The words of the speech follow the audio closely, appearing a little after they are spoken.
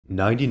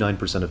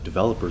99% of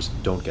developers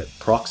don't get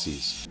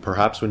proxies.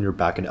 Perhaps when you're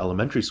back in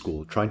elementary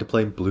school trying to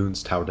play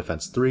Bloons Tower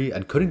Defense 3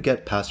 and couldn't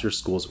get past your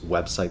school's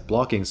website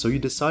blocking, so you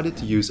decided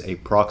to use a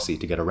proxy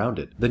to get around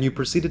it. Then you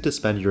proceeded to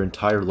spend your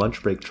entire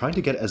lunch break trying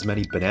to get as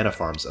many banana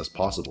farms as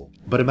possible.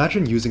 But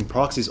imagine using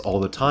proxies all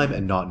the time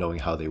and not knowing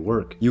how they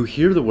work. You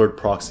hear the word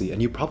proxy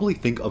and you probably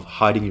think of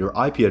hiding your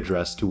IP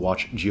address to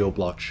watch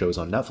geo-blocked shows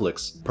on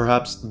Netflix.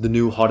 Perhaps the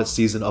new hottest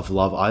season of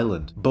Love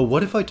Island. But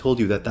what if I told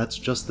you that that's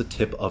just the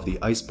tip of the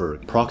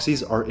iceberg?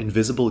 Proxies are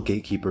invisible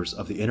gatekeepers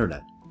of the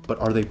internet. But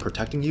are they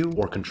protecting you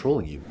or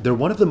controlling you? They're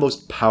one of the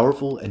most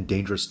powerful and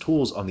dangerous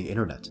tools on the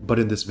internet. But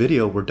in this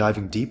video, we're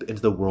diving deep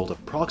into the world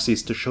of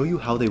proxies to show you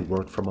how they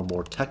work from a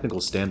more technical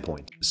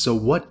standpoint. So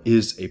what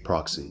is a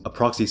proxy? A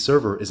proxy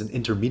server is an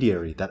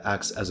intermediary that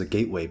acts as a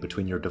gateway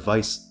between your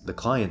device, the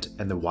client,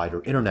 and the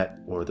wider internet,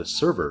 or the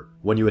server.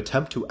 When you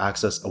attempt to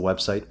access a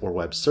website or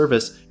web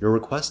service, your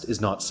request is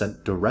not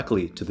sent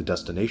directly to the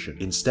destination.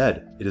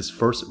 Instead, it is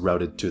first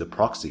routed to the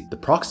proxy. The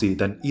proxy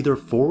then either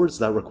forwards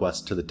that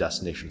request to the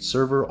destination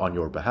server on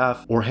your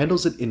behalf, or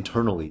handles it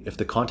internally if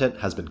the content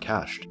has been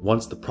cached.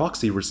 Once the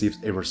proxy receives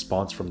a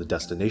response from the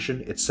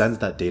destination, it sends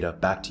that data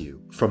back to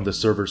you. From the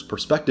server's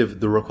perspective,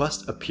 the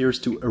request appears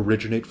to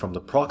originate from the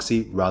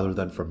proxy rather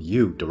than from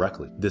you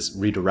directly. This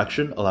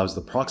redirection allows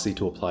the proxy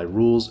to apply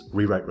rules,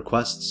 rewrite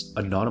requests,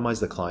 anonymize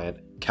the client,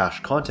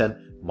 cache content,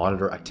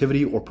 monitor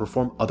activity, or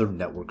perform other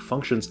network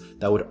functions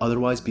that would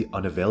otherwise be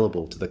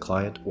unavailable to the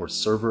client or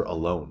server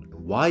alone.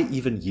 Why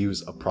even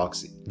use a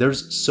proxy?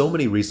 There's so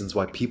many reasons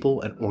why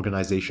people and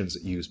organizations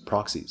use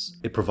proxies.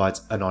 It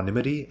provides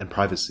anonymity and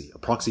privacy. A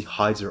proxy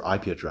hides your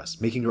IP address,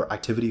 making your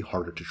activity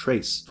harder to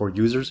trace. For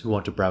users who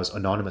want to browse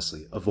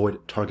anonymously,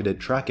 avoid targeted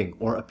tracking,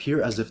 or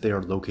appear as if they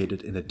are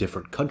located in a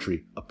different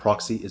country, a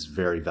proxy is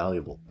very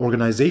valuable.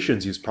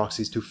 Organizations use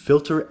proxies to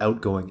filter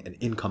outgoing and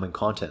incoming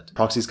content.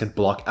 Proxies can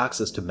block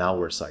access to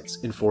malware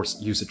sites,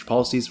 enforce usage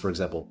policies, for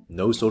example,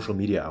 no social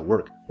media at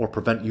work, or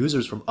prevent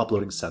users from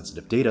uploading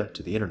sensitive data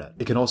to the internet.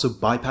 It can also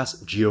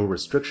bypass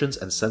geo-restrictions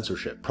and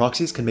censorship.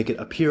 Proxies can make it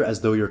appear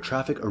as though your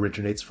traffic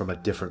originates from a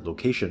different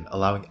location,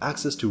 allowing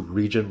access to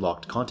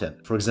region-locked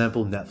content. For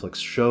example, Netflix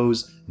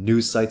shows,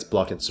 news sites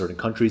blocked in certain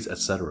countries,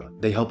 etc.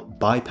 They help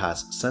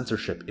bypass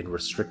censorship in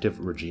restrictive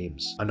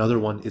regimes. Another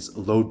one is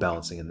load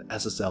balancing and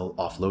SSL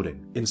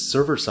offloading. In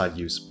server-side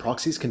use,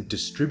 proxies can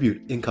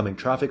distribute incoming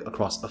traffic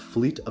across a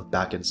fleet of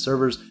backend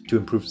servers to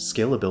improve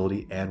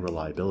scalability and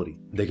reliability.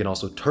 They can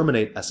also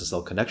terminate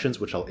SSL connections,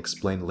 which I'll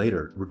explain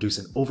later,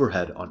 reducing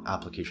overhead on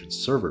application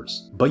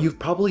servers. But you've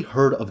probably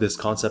heard of this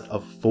concept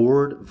of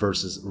forward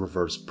versus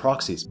reverse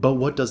proxies. But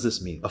what does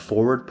this mean? A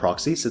forward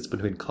proxy sits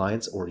between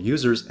clients or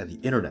users and the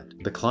internet.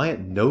 The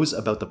client knows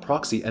about the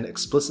proxy and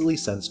explicitly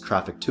sends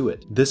traffic to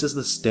it. This is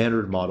the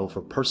standard model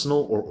for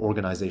personal or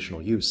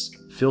organizational use.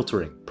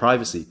 Filtering,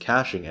 privacy,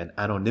 caching, and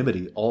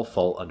anonymity all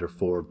fall under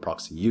forward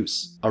proxy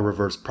use. A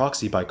reverse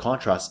proxy, by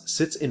contrast,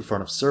 sits in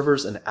front of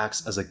servers and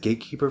acts as a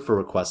gatekeeper for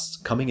requests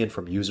coming in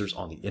from users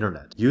on the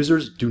internet.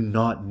 Users do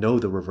not know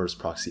the reverse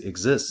proxy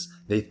exists.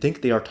 They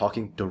think they are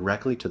talking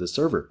directly to the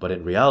server, but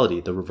in reality,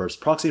 the reverse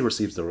proxy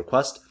receives the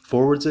request,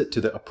 forwards it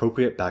to the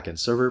appropriate backend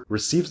server,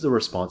 receives the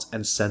response,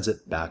 and sends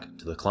it back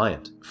to the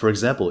client. For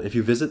example, if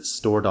you visit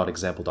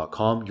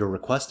store.example.com, your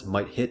request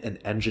might hit an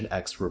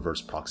Nginx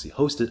reverse proxy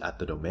hosted at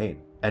the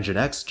domain.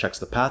 Nginx checks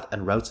the path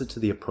and routes it to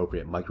the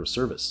appropriate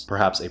microservice,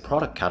 perhaps a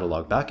product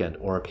catalog backend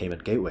or a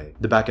payment gateway.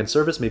 The backend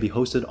service may be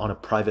hosted on a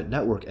private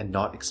network and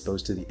not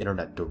exposed to the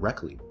internet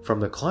directly.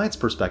 From the client's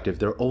perspective,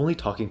 they're only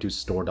talking to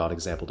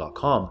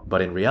store.example.com,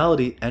 but in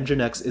reality,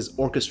 Nginx is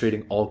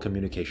orchestrating all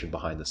communication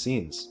behind the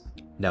scenes.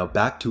 Now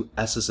back to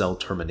SSL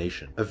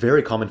termination. A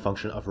very common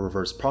function of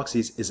reverse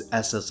proxies is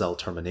SSL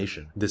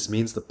termination. This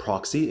means the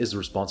proxy is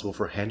responsible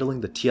for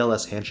handling the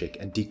TLS handshake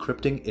and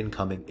decrypting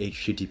incoming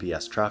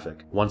HTTPS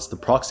traffic. Once the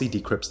proxy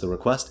decrypts the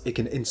request, it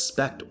can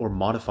inspect or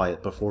modify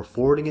it before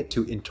forwarding it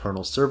to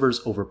internal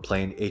servers over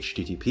plain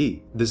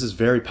HTTP. This is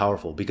very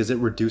powerful because it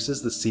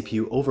reduces the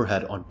CPU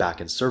overhead on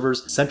backend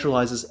servers,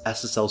 centralizes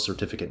SSL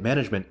certificate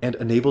management, and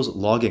enables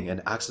logging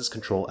and access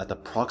control at the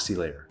proxy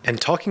layer. And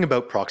talking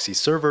about proxy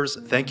servers,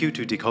 thank you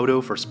to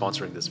𝗙𝗘𝗘 for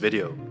sponsoring this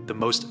video, the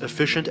most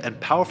efficient and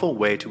powerful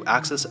way to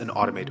access and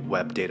automate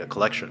web data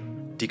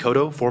collection.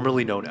 𝗙𝗘𝗘,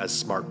 formerly known as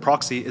Smart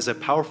Proxy, is a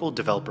powerful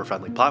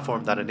developer-friendly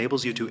platform that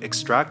enables you to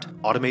extract,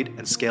 automate,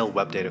 and scale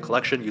web data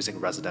collection using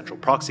residential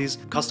proxies,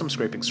 custom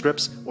scraping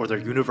scripts, or their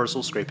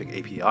universal scraping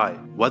API.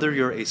 Whether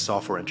you're a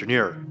software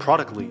engineer,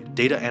 product lead,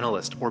 data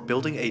analyst, or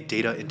building a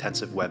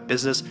data-intensive web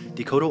business,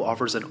 𝗙𝗘𝗘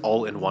offers an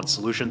all-in-one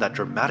solution that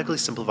dramatically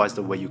simplifies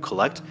the way you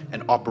collect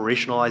and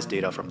operationalize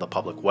data from the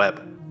public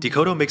web.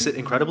 𝗙𝗘𝗘 makes it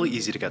incredibly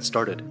easy to get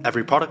started.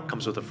 Every product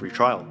comes with a free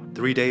trial,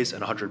 3 days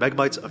and 100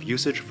 megabytes of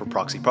usage for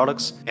proxy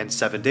products, and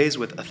 7 days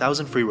with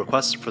 1,000 free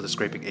requests for the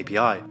scraping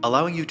API,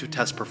 allowing you to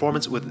test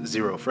performance with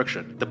zero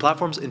friction. The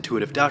platform's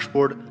intuitive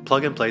dashboard,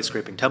 plug-and-play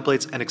scraping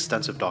templates, and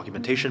extensive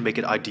documentation make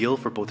it ideal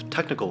for both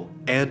technical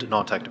and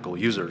non-technical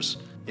users.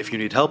 If you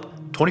need help,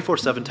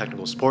 24/7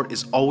 technical support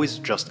is always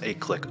just a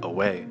click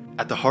away.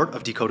 At the heart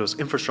of 𝗙𝗘𝗘's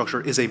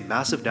infrastructure is a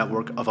massive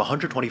network of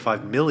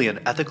 125 million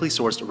ethically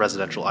sourced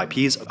residential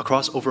IPs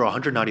across over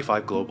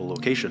 195 global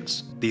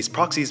locations. These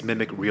proxies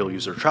mimic real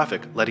user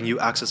traffic, letting you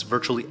access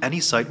virtually any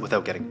site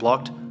without getting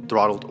blocked,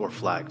 throttled, or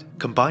flagged.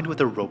 Combined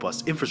with a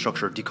robust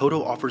infrastructure,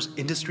 𝗙𝗘𝗘 offers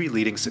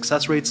industry-leading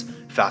success rates,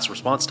 fast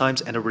response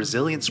times, and a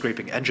resilient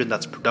scraping engine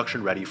that's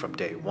production-ready from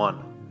day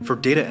one. For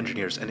data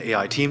engineers and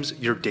AI teams,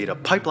 your data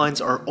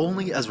pipelines are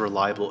only as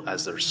reliable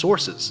as their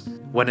sources.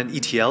 When an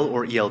ETL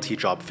or ELT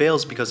job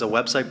fails because a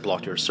website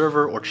blocked your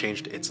server or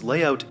changed its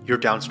layout, your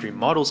downstream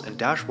models and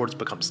dashboards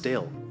become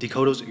stale.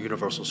 𝗙𝗘𝗘's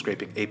Universal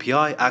Scraping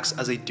API acts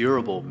as a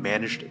durable,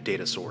 managed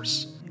data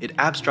source. It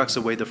abstracts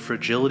away the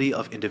fragility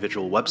of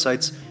individual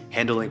websites,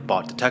 handling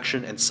bot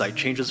detection and site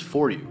changes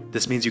for you.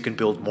 This means you can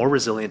build more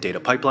resilient data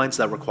pipelines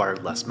that require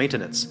less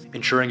maintenance,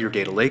 ensuring your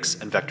data lakes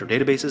and vector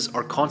databases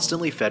are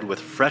constantly fed with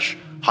fresh,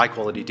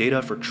 high-quality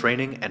data for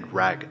training and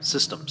RAG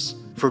systems.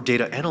 For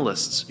data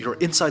analysts, your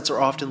insights are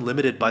often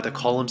limited by the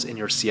columns in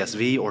your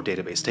CSV or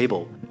database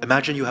table.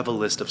 Imagine you have a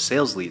list of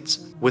sales leads.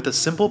 With a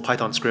simple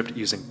Python script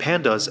using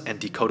pandas and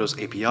𝗙𝗘𝗘's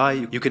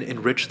API, you can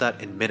enrich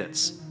that in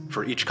minutes.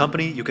 For each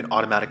company, you can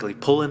automatically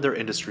pull in their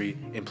industry,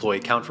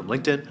 employee count from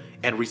LinkedIn,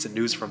 and recent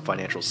news from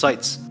financial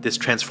sites. This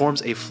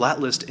transforms a flat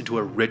list into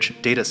a rich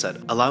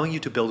dataset, allowing you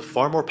to build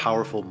far more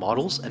powerful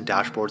models and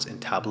dashboards in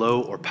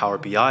Tableau or Power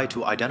BI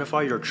to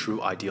identify your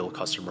true ideal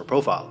customer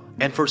profile.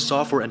 And for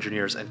software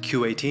engineers and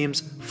QA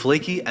teams,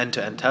 flaky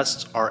end-to-end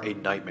tests are a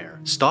nightmare.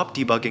 Stop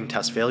debugging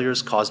test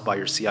failures caused by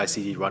your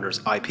CI/CD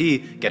runner's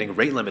IP getting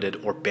rate limited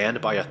or banned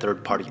by a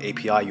third-party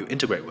API you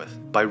integrate with.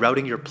 By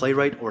routing your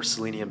Playwright or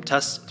Selenium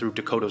tests through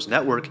𝗙𝗘𝗘's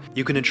network,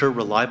 you can ensure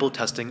reliable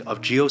testing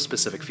of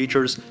geo-specific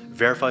features,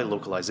 verify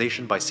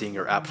localization by seeing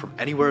your app from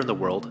anywhere in the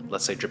world,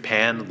 let's say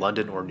Japan,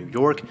 London, or New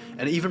York,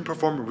 and even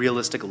perform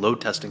realistic load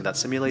testing that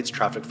simulates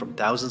traffic from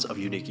thousands of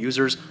unique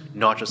users,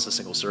 not just a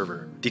single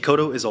server.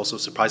 𝗙𝗘𝗘 is also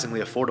surprisingly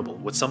affordable,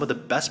 with some of the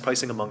best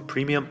pricing among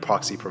premium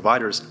proxy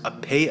providers, a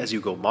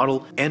pay-as-you-go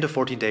model, and a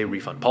 14-day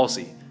refund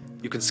policy.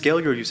 You can scale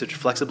your usage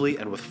flexibly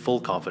and with full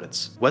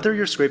confidence. Whether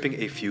you're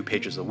scraping a few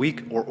pages a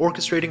week or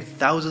orchestrating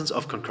thousands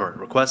of concurrent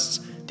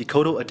requests,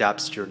 𝗙𝗘𝗘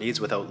adapts to your needs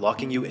without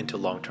locking you into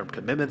long-term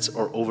commitments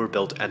or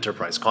overbuilt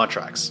enterprise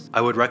contracts. I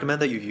would recommend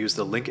that you use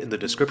the link in the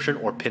description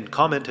or pinned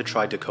comment to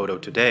try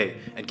𝗙𝗘𝗘 today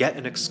and get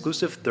an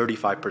exclusive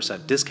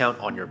 35% discount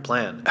on your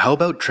plan. How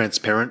about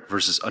transparent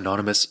versus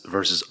anonymous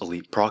versus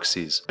elite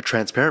proxies? A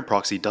transparent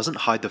proxy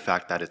doesn't hide the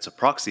fact that it's a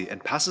proxy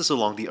and passes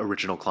along the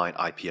original client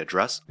IP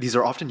address. These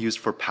are often used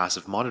for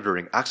passive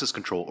monitoring, access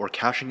control, or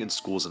caching in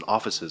schools and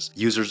offices.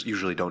 Users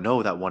usually don't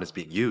know that one is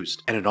being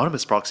used. An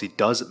anonymous proxy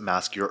does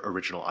mask your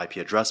original IP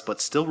address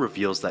but still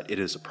reveals that it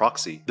is a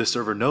proxy. The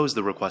server knows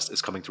the request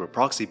is coming through a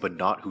proxy but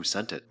not who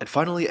sent it. And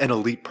finally, an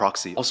elite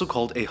proxy, also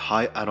called a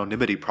high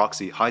anonymity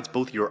proxy, hides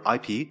both your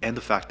IP and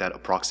the fact that a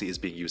proxy is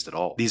being used at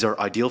all. These are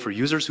ideal for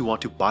users who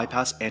want to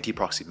bypass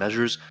anti-proxy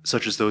measures,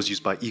 such as those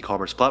used by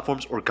e-commerce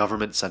platforms or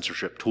government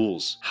censorship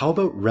tools. How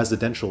about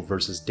residential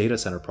versus data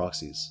center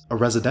proxies? A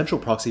residential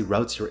proxy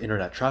routes your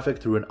internet traffic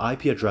through an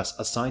IP address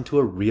assigned to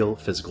a real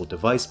physical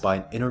device by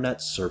an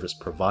internet service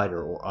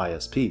provider or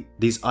ISP.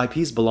 These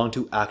IPs belong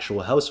to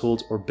actual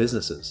households or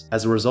businesses.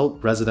 As a result,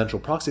 residential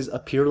proxies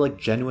appear like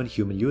genuine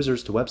human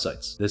users to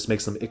websites. This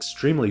makes them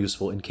extremely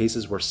useful in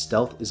cases where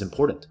stealth is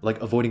important,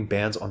 like avoiding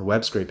bans on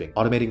web scraping,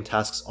 automating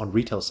tasks on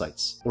retail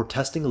sites, or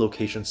testing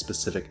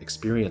location-specific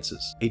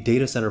experiences. A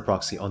data center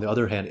proxy, on the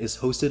other hand, is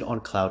hosted on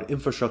cloud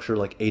infrastructure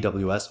like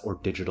AWS or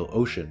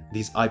DigitalOcean.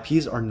 These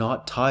IPs are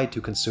not tied to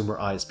consumer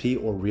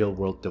ISP or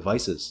real-world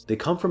devices. They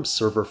come from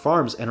server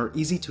farms and are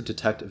easy to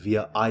detect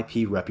via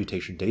IP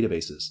reputation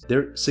databases.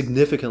 They're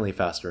significantly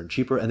faster and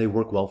cheaper, and they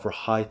work well for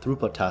high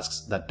throughput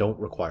tasks that don't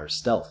require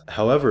stealth.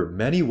 However,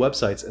 many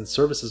websites and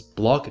services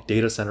block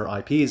data center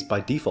IPs by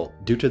default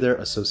due to their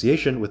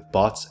association with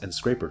bots and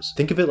scrapers.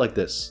 Think of it like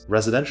this: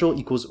 residential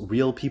equals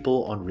real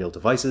people on real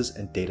devices,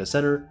 and data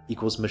center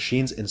equals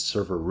machines in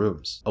server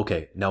rooms.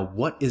 Okay, now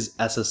what is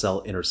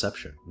SSL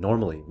interception?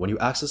 Normally, when you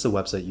access a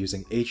website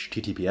using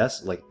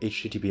HTTPS, like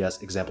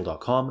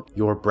https://example.com,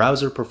 your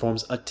browser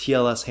performs a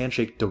TLS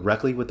handshake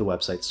directly with the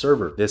website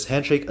server. This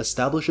handshake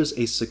establishes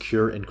a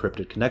secure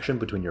encrypted connection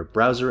between your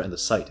browser and the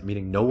site,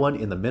 meaning no one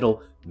in the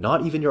middle,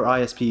 not even your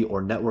ISP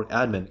or network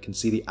admin, can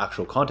see the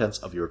actual contents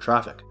of your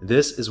traffic.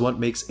 This is what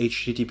makes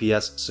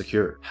HTTPS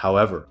secure.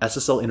 However,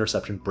 SSL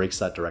interception breaks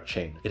that direct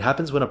chain. It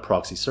happens when a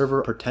proxy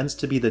server pretends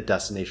to be the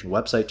destination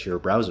website to your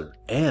browser,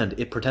 and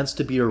it pretends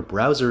to be your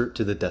browser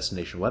to the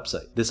destination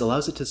website. This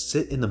allows it to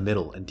sit in the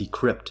middle and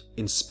decrypt,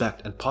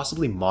 inspect, and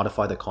possibly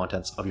modify the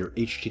contents of your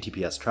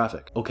HTTPS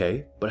traffic.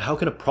 Okay, but how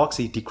can a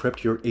proxy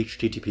decrypt your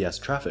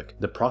HTTPS traffic?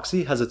 The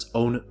proxy has its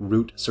own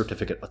root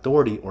certificate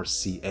authority, or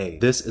CA.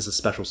 This is a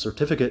special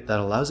certificate certificate that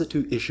allows it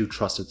to issue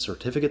trusted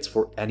certificates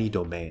for any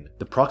domain.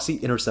 The proxy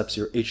intercepts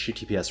your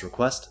HTTPS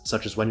request,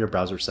 such as when your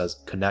browser says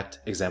connect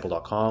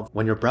example.com.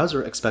 When your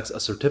browser expects a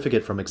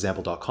certificate from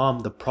example.com,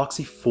 the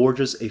proxy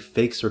forges a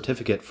fake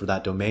certificate for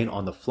that domain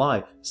on the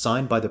fly,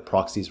 signed by the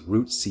proxy's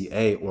root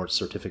CA or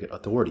certificate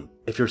authority.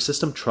 If your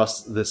system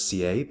trusts this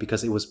CA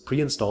because it was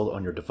pre-installed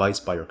on your device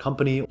by your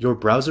company, your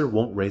browser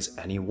won't raise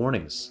any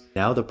warnings.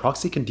 Now the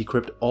proxy can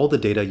decrypt all the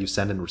data you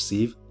send and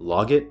receive,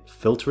 log it,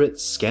 filter it,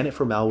 scan it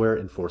for malware,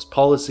 enforce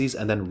policies,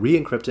 and then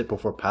re-encrypt it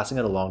before passing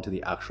it along to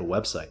the actual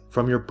website.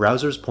 From your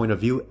browser's point of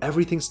view,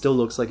 everything still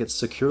looks like it's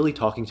securely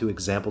talking to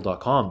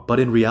example.com, but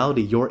in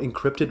reality, you're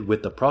encrypted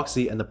with the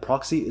proxy and the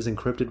proxy is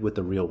encrypted with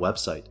the real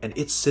website. And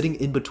it's sitting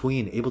in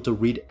between, able to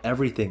read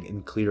everything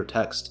in clear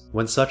text.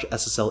 When such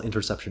SSL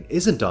interception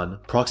isn't done,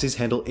 proxies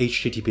handle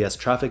HTTPS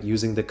traffic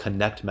using the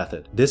connect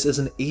method. This is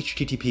an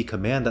HTTP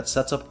command that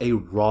sets up a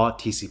raw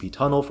TCP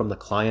tunnel from the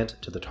client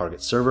to the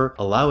target server,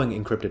 allowing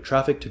encrypted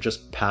traffic to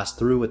just pass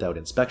through without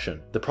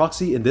inspection. The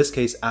proxy in this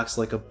case acts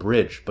like a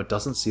bridge, but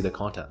doesn't see the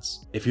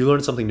contents. If you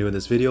learned something new in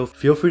this video,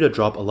 feel free to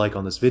drop a like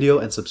on this video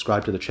and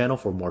subscribe to the channel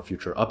for more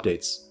future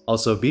updates.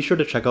 Also, be sure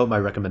to check out my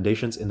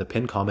recommendations in the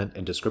pinned comment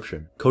and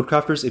description.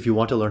 Codecrafters if you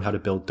want to learn how to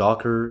build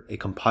Docker, a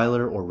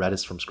compiler, or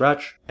Redis from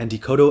scratch, and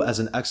Decodo as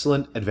an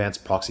excellent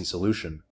advanced proxy solution.